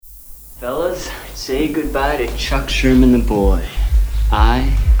Fellas, say goodbye to Chuck Sherman the boy.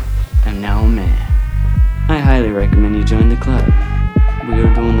 I am now a man. I highly recommend you join the club. We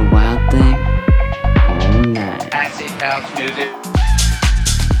are doing the wild thing all night. Acid house music.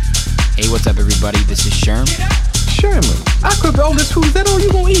 Hey, what's up, everybody? This is Sherm. Sherman, I could all this food. Is that all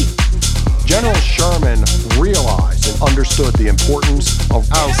you gonna eat? General Sherman realized and understood the importance of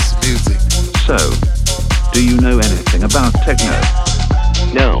house music. So, do you know anything about techno?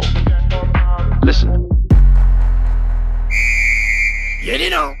 No. Listen.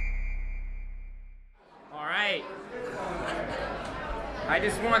 All right. I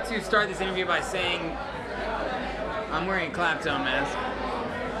just want to start this interview by saying I'm wearing a Claptone mask.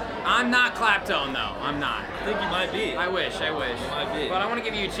 I'm not Claptone, though. I'm not. I think you might be. I wish. You might be. But I want to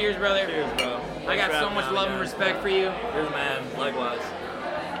give you a cheers, brother. Cheers, bro. I got so much love and respect for you. You're the man. Likewise.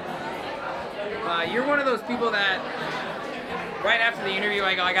 You're one of those people that, right after the interview,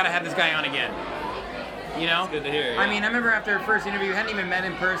 I go, I gotta have this guy on again. You know? It's good to hear. Yeah. I mean, I remember after our first interview, we hadn't even met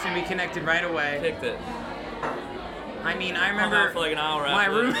in person. We connected right away. Picked it. I mean, I Hung remember out for like an hour my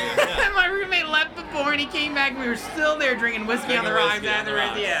after room, yeah. my roommate left before, and he came back. And we were still there drinking whiskey on the rocks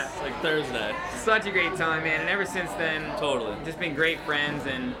afterwards. Yeah, It's like Thursday. such a great time, man. And ever since then, Totally. just been great friends.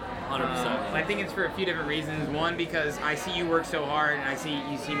 And 100%. I think it's for a few different reasons. One, because I see you work so hard,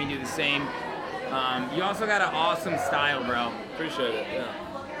 and you see me do the same. You also got an awesome style, bro. Appreciate it.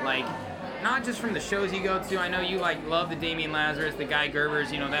 Yeah. Like, not just from the shows you go to. I know you like love the Damian Lazarus, the Guy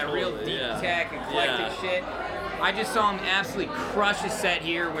Gerbers, you know, that real Totally, deep yeah. tech, eclectic Yeah. shit. I just saw him absolutely crush a set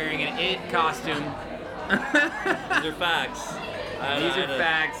here wearing an It costume. These are facts. These are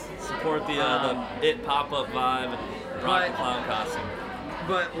facts. Support the It pop-up vibe and rock the clown costume.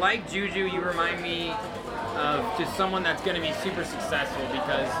 But like Juju, you remind me of just someone that's going to be super successful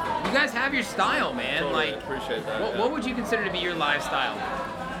because you guys have your style, man. Totally Like, appreciate that. what, yeah. what would you consider to be your live style?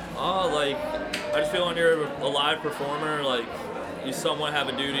 Oh, like, I just feel when you're a live performer, like, you somewhat have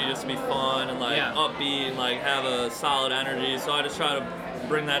a duty just to be fun and, like, Yeah. upbeat and, like, have a solid energy. So I just try to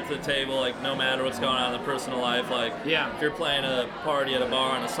bring that to the table, like, no matter what's going on in the personal life. Like, Yeah. if you're playing a party at a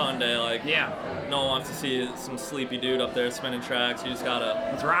bar on a Sunday, like, Yeah, no one wants to see some sleepy dude up there spinning tracks. You just gotta,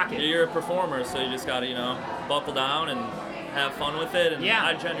 let's rock it. you're a performer, so you just gotta, you know, buckle down and have fun with it. And Yeah.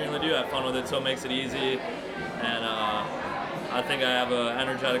 I genuinely do have fun with it, so it makes it easy. And I think I have an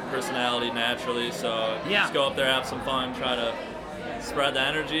energetic personality naturally, so Yeah. just go up there, have some fun, try to spread the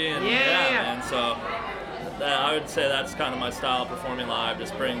energy, and Yeah. man. So I would say that's kind of my style, performing live.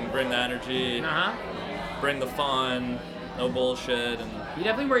 Just bring the energy, Uh-huh. bring the fun, no bullshit, and You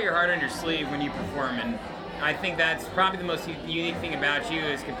definitely wear your heart on your sleeve when you perform, and I think that's probably the most unique thing about you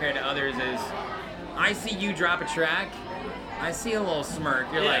as compared to others is I see you drop a track, I see a little smirk.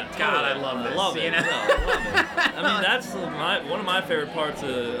 You're yeah, like, God, totally. I love this. Love it. You know? No, love it. I mean, that's one of my favorite parts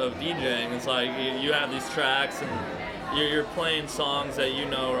of DJing. Is like you have these tracks and you're playing songs that you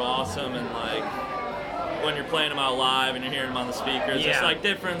know are awesome, and like when you're playing them out live and you're hearing them on the speakers, it's Yeah. like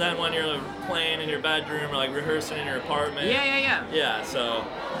different than when you're playing in your bedroom or like rehearsing in your apartment. Yeah. Yeah, so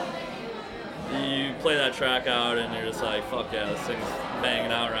you play that track out and you're just like, fuck yeah, this thing's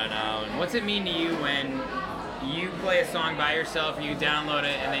banging out right now. And What's it mean to you when you play a song by yourself and you download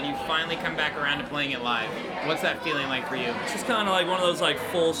it and then you finally come back around to playing it live? What's that feeling like for you? it's just kind of like one of those like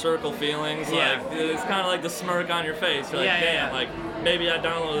full circle feelings. Yeah. Like it's kind of like the smirk on your face. You're like, Yeah, yeah, damn, yeah. like maybe I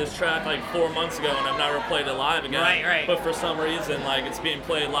downloaded this track like 4 months ago and I've never played it live again. Right. But for some reason, like it's being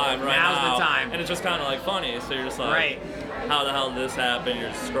played live right Now's now. the time. And it's just kind of like funny. So you're just like, Right. how the hell did this happen? You're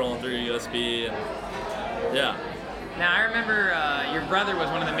just scrolling through your USB and yeah. Now, I remember your brother was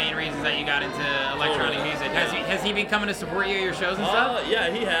one of the main reasons that you got into electronic Totally. music. Yeah. Has he been coming to support you at your shows and stuff?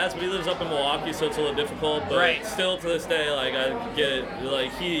 Yeah, he has, but he lives up in Milwaukee, so it's a little difficult. But Right. still to this day, like I get,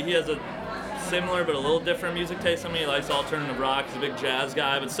 like he has a similar but a little different music taste than me. He likes alternative rock. He's a big jazz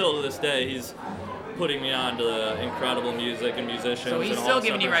guy, but still to this day, he's putting me on to incredible music and musicians. So he's and still all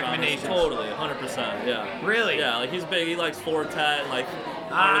giving you separate genres. recommendations? Totally, 100%. Yeah. Really? Yeah, like he's big. He likes Fortet, like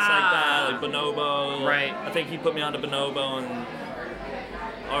artists like that, like Bonobo. Right. I think he put me onto Bonobo and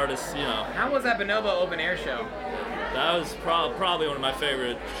artists, you know. How was that Bonobo open air show? That was probably one of my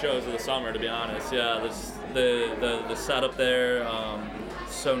favorite shows of the summer, to be honest. Yeah, the setup there.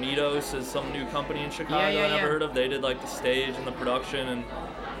 Sonidos is some new company in Chicago I never heard of. They did like the stage and the production, and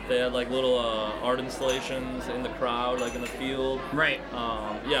they had like little art installations in the crowd, like in the field. Right.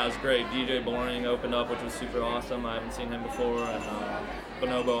 Yeah, it was great. DJ Boring opened up, which was super awesome. I haven't seen him before, and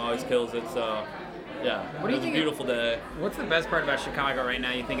Bonobo always kills it. So yeah, What do you it was think a beautiful day. What's the best part about Chicago right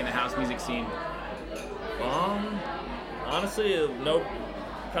now, you think, in the house music scene? Honestly, no,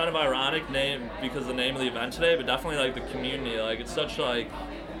 kind of ironic name because the name of the event today, but definitely like the community. Like it's such like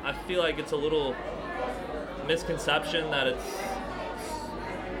I feel like it's a little misconception that it's,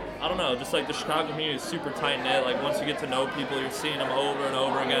 I don't know, just like the Chicago community is super tight-knit. Like once you get to know people, you're seeing them over and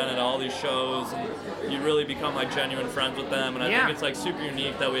over again at all these shows, and you really become like genuine friends with them. And I think it's like super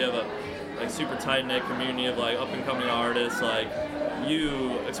unique that we have a like super tight-knit community of like up-and-coming artists. Like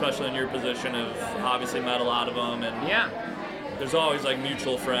you, especially in your position, have obviously met a lot of them, and there's always like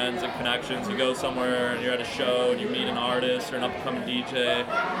mutual friends and connections. You go somewhere and you're at a show and you meet an artist or an up-and-coming DJ.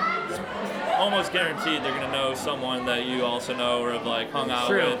 It's almost guaranteed they're gonna know someone that you also know or have like hung out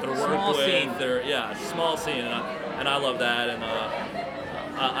with or worked small with. Scene. Small scene, and I love that. And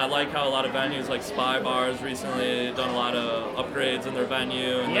I like how a lot of venues like Spy Bars recently done a lot of upgrades in their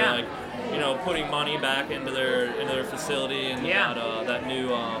venue, and they're like, you know, putting money back into their facility, and that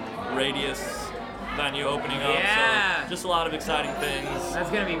new Radius venue opening up. So just a lot of exciting things. That's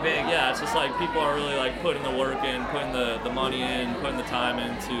gonna be big. Yeah, it's just like people are really like putting the work in, putting the money in, putting the time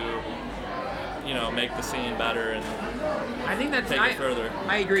in to, you know, make the scene better and I think that's take it further.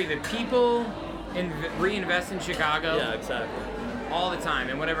 I agree that people reinvest in Chicago. Yeah, exactly. All the time,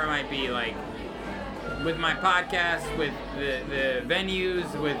 and whatever it might be, like with my podcast, with the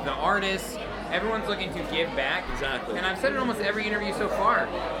venues, with the artists, everyone's looking to give back. Exactly. And I've said it almost every interview so far.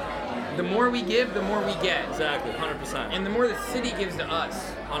 The more we give, the more we get. Exactly, 100%. And the more the city gives to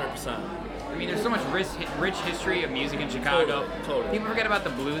us. 100%. I mean, there's so much rich history of music in Chicago. Totally. People forget about the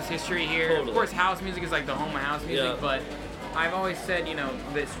blues history here. Totally. Of course, house music is like the home of house music, Yeah. but I've always said, you know,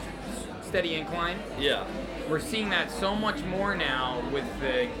 this steady incline. Yeah. We're seeing that so much more now with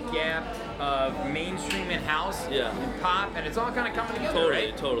the gap of mainstream and house and pop, and it's all kind of coming together,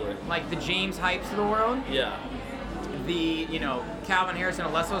 right? Totally. Like the James Hypes of the world. Yeah. The, you know, Calvin Harris and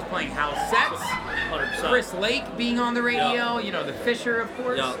Alesso's playing house sets. 100%. Chris Lake being on the radio. You know, the Fisher, of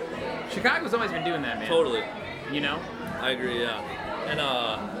course. Yeah. Chicago's always been doing that, man. Totally. You know? I agree, yeah. And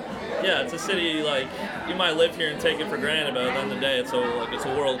yeah, it's a city like you might live here and take it for granted, but at the end of the day, it's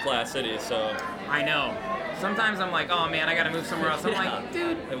a world-class city. So I know. Sometimes I'm like, oh man, I gotta move somewhere else. I'm like,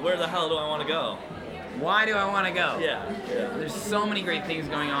 dude, and where the hell do I want to go? Why do I want to go? Yeah. There's so many great things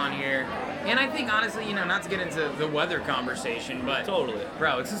going on here. And I think, honestly, you know, not to get into the weather conversation, but... Totally.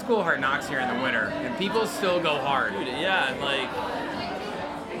 Bro, it's a school hard knocks here in the winter, and people still go hard. Dude, yeah, and like...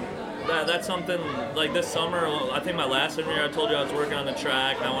 That's something, like this summer, I think my last interview I told you I was working on the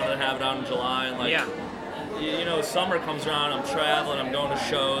track, and I wanted to have it out in July, and like... You know, summer comes around, I'm traveling, I'm going to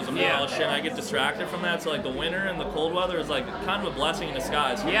shows, I'm doing all this shit, and I get distracted from that. So like the winter and the cold weather is like kind of a blessing in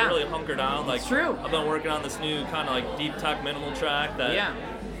disguise. So you really hunker down. Like, it's true. I've been working on this new kind of like deep tech minimal track that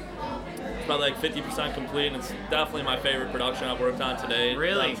it's probably like 50% complete, and it's definitely my favorite production I've worked on today.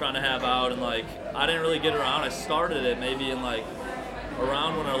 Really? That I'm trying to have out, and like I didn't really get around. I started it maybe in like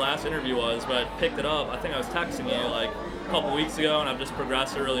around when our last interview was, but I picked it up. I think I was texting you like a couple weeks ago, and I've just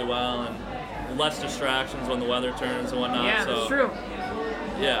progressed it really well, and less distractions when the weather turns and whatnot. Yeah, so, that's true.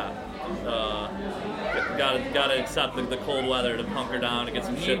 Yeah. Gotta accept the cold weather to hunker down to get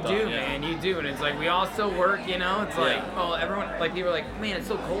some shit done. You do, man. You do. And it's like, we all still work, you know? It's like, oh, everyone, like, people are like, man, it's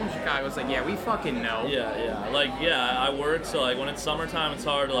so cold in Chicago. It's like, yeah, we fucking know. Yeah. Like, I work, so, like, when it's summertime, it's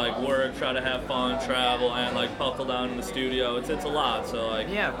hard to, like, work, try to have fun, travel, and, like, buckle down in the studio. It's a lot, so, like...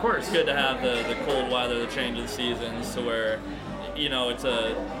 Yeah, of course. It's good to have the cold weather, the change of the seasons, to where, you know, it's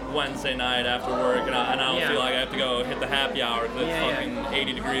a Wednesday night after work, and I don't feel like I have to go hit the happy hour because it's fucking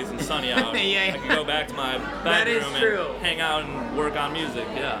 80 degrees and sunny out. I can go back to my bedroom and hang out and work on music.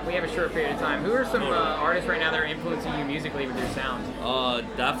 Yeah. We have a short period of time. Who are some artists right now that are influencing you musically with their sound?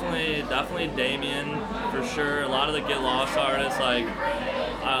 Definitely Damien for sure. A lot of the Get Lost artists, like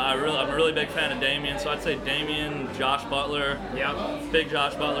I'm a really big fan of Damien, so I'd say Damien, Josh Butler. Yep. Big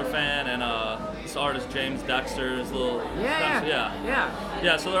Josh Butler fan, and this artist James Dexter is a little.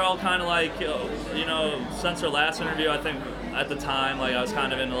 Yeah, so they're all kind of like, you know, since our last interview, I think at the time, like I was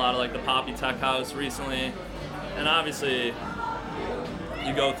kind of into a lot of like the poppy tech house recently, and obviously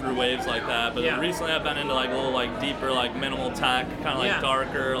you go through waves like that, but recently I've been into like a little like deeper like minimal tech, kind of like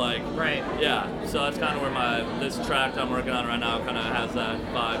darker, like so that's kind of where this track that I'm working on right now kind of has that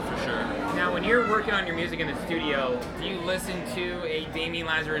vibe for sure. Now when you're working on your music in the studio, do you listen to a Damien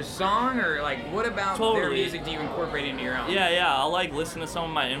Lazarus song, or like what about their music do you incorporate into your own? Yeah, I'll like listen to some of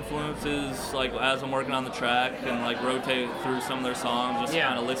my influences like as I'm working on the track and like rotate through some of their songs, just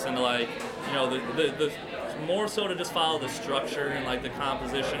kind of listen to like, you know, the more so to just follow the structure and like the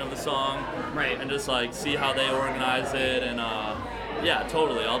composition of the song, and just like see how they organize it, and Yeah,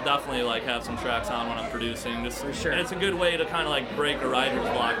 totally. I'll definitely like have some tracks on when I'm producing. Just For sure. And it's a good way to kind of like break a writer's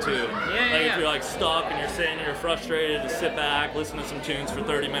block too. Yeah, Like yeah. if you're like stuck and you're sitting, and you're frustrated, just sit back, listen to some tunes for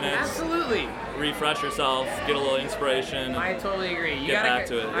 30 minutes, Absolutely. refresh yourself, get a little inspiration. I totally agree. You Get gotta back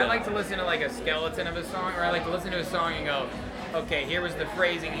to it, I yeah. like to listen to like a skeleton of a song, or I like to listen to a song and go, okay, here was the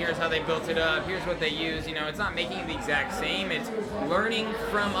phrasing, here's how they built it up, here's what they use. You know, it's not making it the exact same, it's learning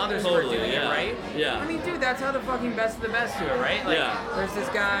from others who are Totally, doing yeah. it, right? Yeah. I mean, dude, that's how the fucking best of the best do it, right? Like, Yeah. there's this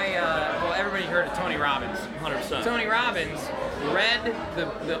guy, well, everybody heard of Tony Robbins. 100%. Tony Robbins read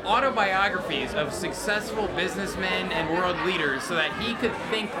the autobiographies of successful businessmen and world leaders so that he could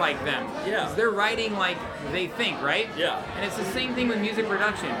think like them. Yeah. 'Cause they're writing like they think, right? Yeah. And it's the same thing with music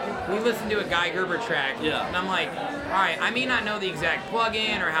production. We listen to a Guy Gerber track, Yeah. and I'm like, all right, I may not know the exact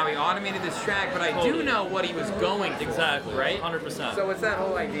plug-in or how he automated this track, but I do Totally. know what he was going for. Exactly. Right? 100%. So it's that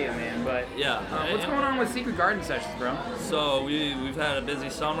whole idea, man. But Yeah. what's going on with Secret Garden Sessions, bro? So we've had a busy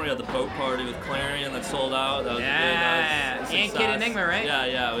summer. We had the boat party with Clarion that sold out. That was Yeah. good. That was a And Kid success. Enigma, right?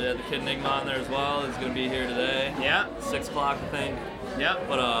 Yeah. We had the Kid Enigma on there as well. He's gonna be here today. Yeah. 6 o'clock, I think. Yep.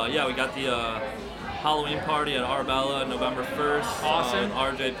 But yeah, we got the Halloween party at Arbella November 1st. Awesome. With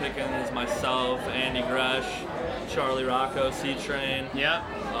RJ Pickens, myself, Andy Gresh, Charlie Rocco, C-Train. Yep.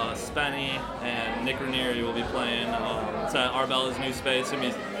 Spenny and Nick Ranieri will be playing. It's at Arbella's new space. It's gonna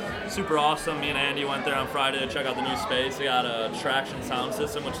be super awesome. Me and Andy went there on Friday to check out the new space. They got a Traction Sound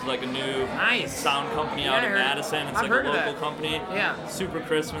System, which is like a new Nice. sound company Yeah, out I in heard- Madison. It's I've like heard a of local that. company. Yeah. Super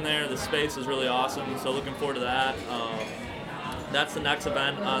crisp in there. The space is really awesome. So looking forward to that. That's the next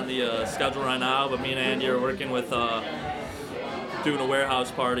event on the schedule right now. But me and Andy are working with doing a warehouse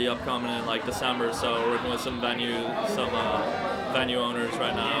party upcoming in like December. So we're working with some venue owners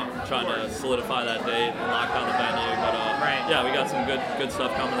right now, trying to solidify that date and lock down the venue. But Right. yeah, we got some good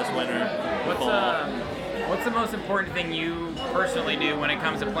stuff coming this winter. What's the most important thing you personally do when it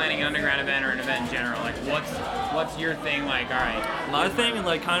comes to planning an underground event or an event in general? Like, what's your thing? Like, all right. My thing, and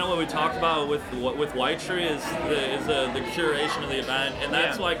like kind of what we talked about with White Tree, is the curation of the event, and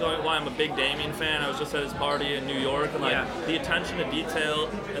that's Yeah. like why I'm a big Damien fan. I was just at his party in New York, and like Yeah. the attention to detail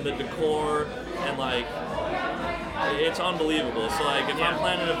and the decor, and like it's unbelievable. So like if I'm Yeah.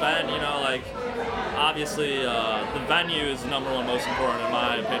 planning an event, you know, like obviously the venue is the number one most important in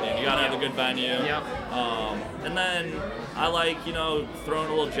my opinion. You gotta have a good venue. Yep. And then I like, you know, throwing a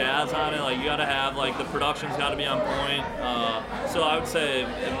little jazz on it. Like you gotta have like the production's gotta be on point. So I would say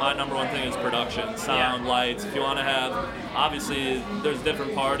my number one thing is production, sound, lights. If you want to have, obviously there's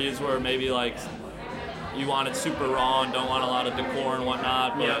different parties where maybe like you want it super raw and don't want a lot of decor and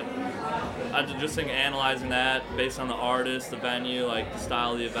whatnot, but I just think analyzing that based on the artist, the venue, like the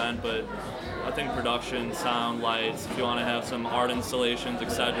style of the event, but I think production, sound, lights, if you want to have some art installations,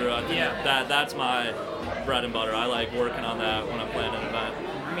 etc. I think that's my bread and butter. I like working on that when I'm planning an event.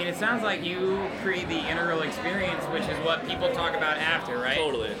 I mean, it sounds like you create the integral experience, which is what people talk about after, right?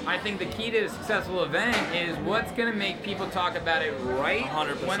 Totally. I think the key to a successful event is what's going to make people talk about it right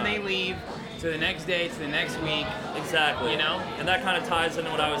 100%. when they leave, to the next day, to the next week. Exactly. You know? And that kind of ties into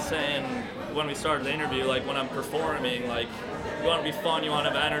what I was saying when we started the interview. Like when I'm performing, like you want to be fun, you want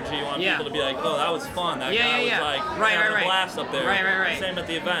to have energy, you want people to be like, oh, that was fun. That guy was like having a blast up there. Right. Same at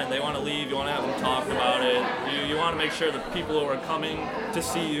the event. They want to leave. You want to have them talk about it. You want to make sure that people who are coming to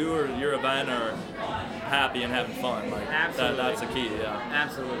see you or your event are happy and having fun. Like Absolutely. that's the key. Yeah.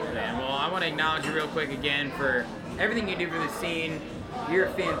 Absolutely, man. Well, I want to acknowledge you real quick again for everything you do for the scene. You're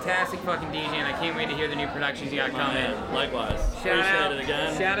a fantastic fucking DJ, and I can't wait to hear the new productions you got coming. Man, likewise. Shout Appreciate out, it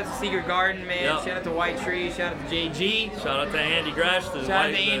again. Shout out to Secret Garden, man. Yep. Shout out to White Tree. Shout out to JG. Shout out to Andy Gresh, the Shout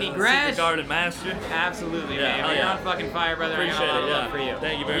out to Andy the Gresh. Secret Garden master. Absolutely, Yeah, man. hell You're yeah. on fucking fire, brother. Appreciate I got a lot of it, love yeah. for you.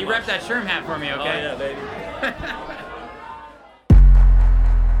 Thank you very You much. rep that Sherm hat for me, okay? Oh yeah, baby.